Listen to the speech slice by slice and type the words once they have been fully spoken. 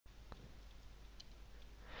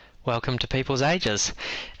Welcome to People's Ages.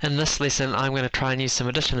 In this lesson I'm going to try and use some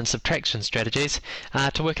addition and subtraction strategies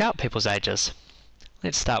to work out people's ages.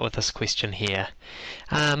 Let's start with this question here.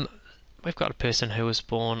 We've got a person who was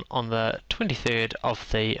born on the 23rd of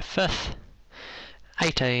the 5th,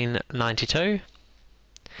 1892,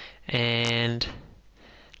 and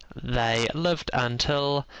they lived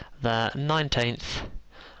until the 19th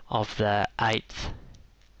of the 8th,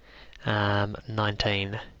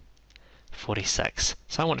 1946.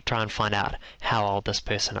 So I want to try and find out how old this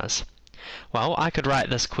person is. Well, I could write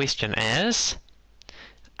this question as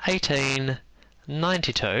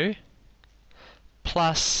 1892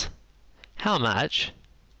 plus how much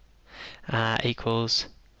equals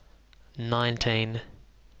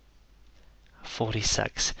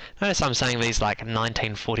 1946. Notice I'm saying these like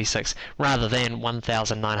 1946 rather than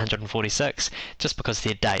 1946 just because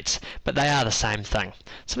they're dates, but they are the same thing.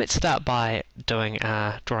 So let's start by drawing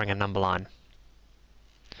a number line.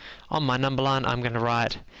 On my number line I'm going to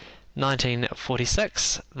write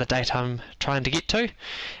 1946, the date I'm trying to get to,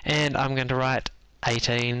 and I'm going to write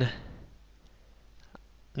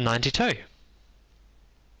 1892.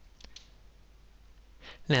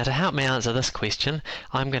 Now, to help me answer this question,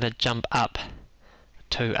 I'm going to jump up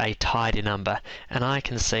to a tidy number, and I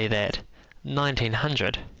can see that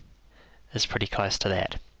 1900 is pretty close to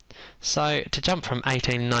that. So, to jump from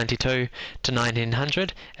 1892 to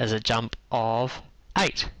 1900 is a jump of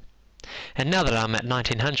 8. And now that I'm at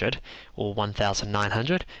 1900, or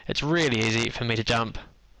 1900, it's really easy for me to jump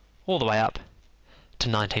all the way up to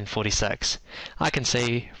 1946. I can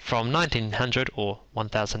see from 1900, or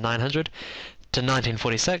 1900, to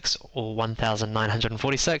 1946, or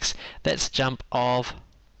 1946, that's a jump of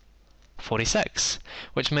 46,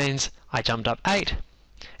 which means I jumped up 8,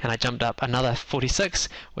 and I jumped up another 46,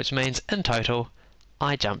 which means in total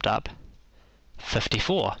I jumped up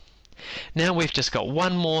 54. Now we've just got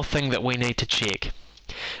one more thing that we need to check.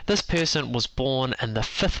 This person was born in the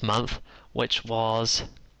 5th month, which was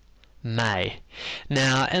May.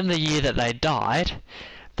 Now, in the year that they died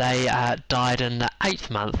died in the 8th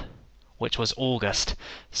month, which was August.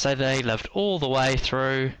 So they lived all the way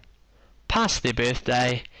through past their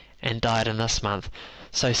birthday and died in this month.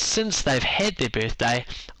 So since they've had their birthday,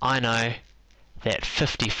 I know that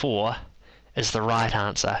 54 is the right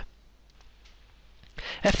answer.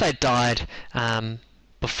 If they died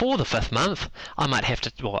before the 5th month, I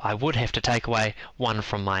would have to take away 1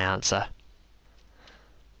 from my answer.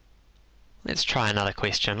 Let's try another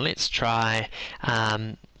question. Let's try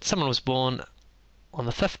someone was born on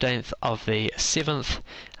the 15th of the 7th,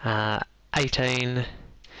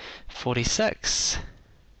 1846,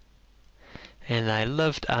 and they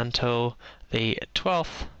lived until the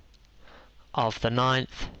 12th of the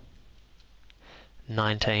 9th,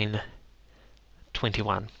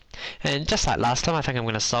 1921. And just like last time, I think I'm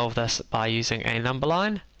going to solve this by using a number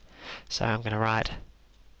line. So I'm going to write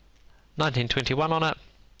 1921 on it,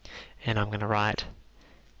 and I'm going to write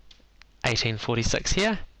 1846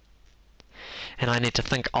 here. And I need to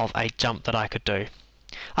think of a jump that I could do.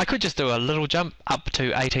 I could just do a little jump up to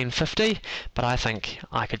 1850, but I think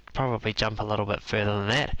I could probably jump a little bit further than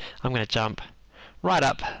that. I'm going to jump right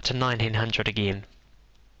up to 1900 again.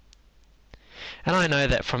 And I know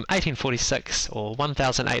that from 1846, or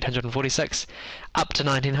 1846, up to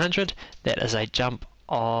 1900, that is a jump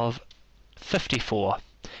of 54.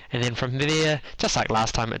 And then from there, just like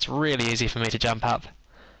last time, it's really easy for me to jump up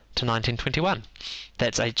to 1921.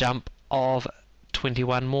 That's a jump of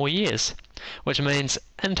 21 more years, which means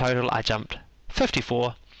in total I jumped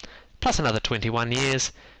 54 plus another 21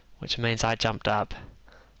 years, which means I jumped up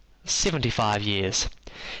 75 years.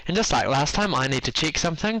 And just like last time, I need to check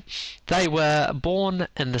something. They were born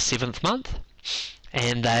in the 7th month,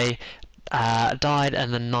 and they died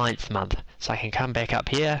in the 9th month. So I can come back up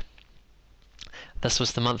here. This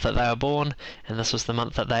was the month that they were born, and this was the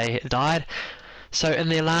month that they died. So in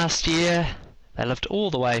their last year, they lived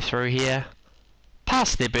all the way through here,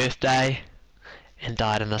 past their birthday, and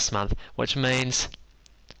died in this month, which means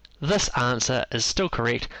this answer is still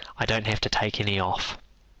correct. I don't have to take any off.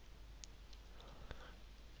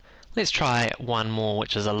 Let's try one more,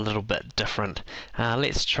 which is a little bit different.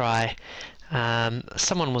 Let's try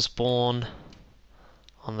someone was born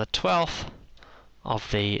on the 12th of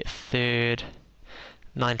the 3rd,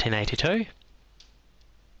 1982,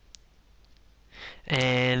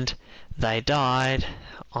 and they died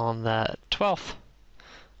on the 12th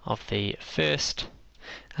of the 1st,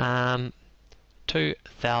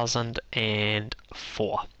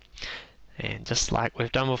 2004. And just like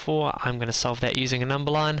we've done before, I'm going to solve that using a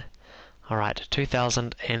number line. Alright,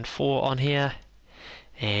 2004 on here,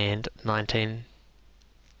 and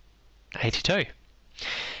 1982.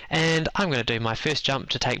 and I'm going to do my first jump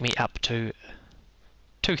to take me up to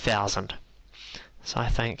 2000. So I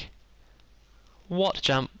think, what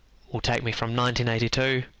jump will take me from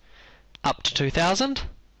 1982 up to 2000?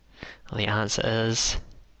 Well, the answer is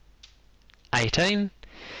 18,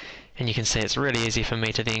 and you can see it's really easy for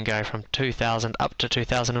me to then go from 2000 up to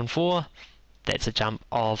 2004. That's a jump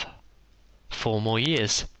of 4 more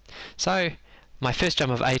years. So my first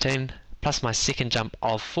jump of 18 plus my second jump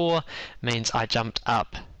of 4 means I jumped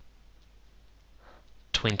up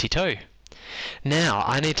 22. Now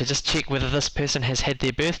I need to just check whether this person has had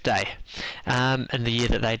their birthday in the year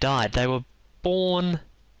that they died. They were born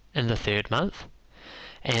in the 3rd month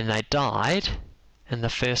and they died in the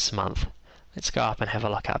 1st month. Let's go up and have a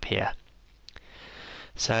look up here.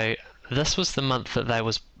 So this was the month that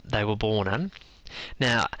they were born in.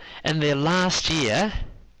 Now in their last year,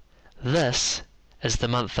 this is the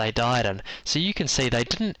month they died in. So you can see they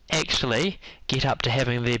didn't actually get up to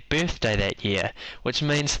having their birthday that year, which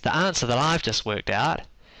means the answer that I've just worked out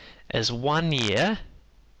is 1 year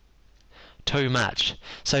too much.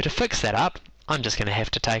 So to fix that up, I'm just going to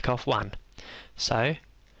have to take off 1. So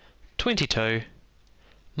 22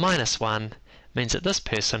 minus 1 means that this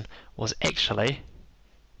person was actually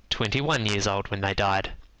 21 years old when they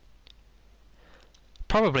died.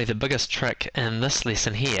 Probably the biggest trick in this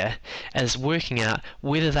lesson here is working out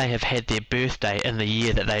whether they have had their birthday in the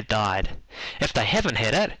year that they died. If they haven't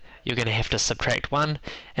had it, you're going to have to subtract 1,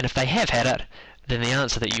 and if they have had it, then the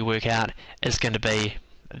answer that you work out is going to be,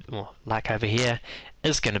 well, like over here,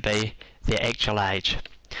 is going to be their actual age.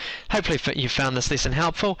 Hopefully you found this lesson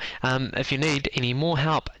helpful. If you need any more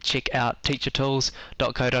help, check out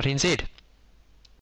teachertools.co.nz.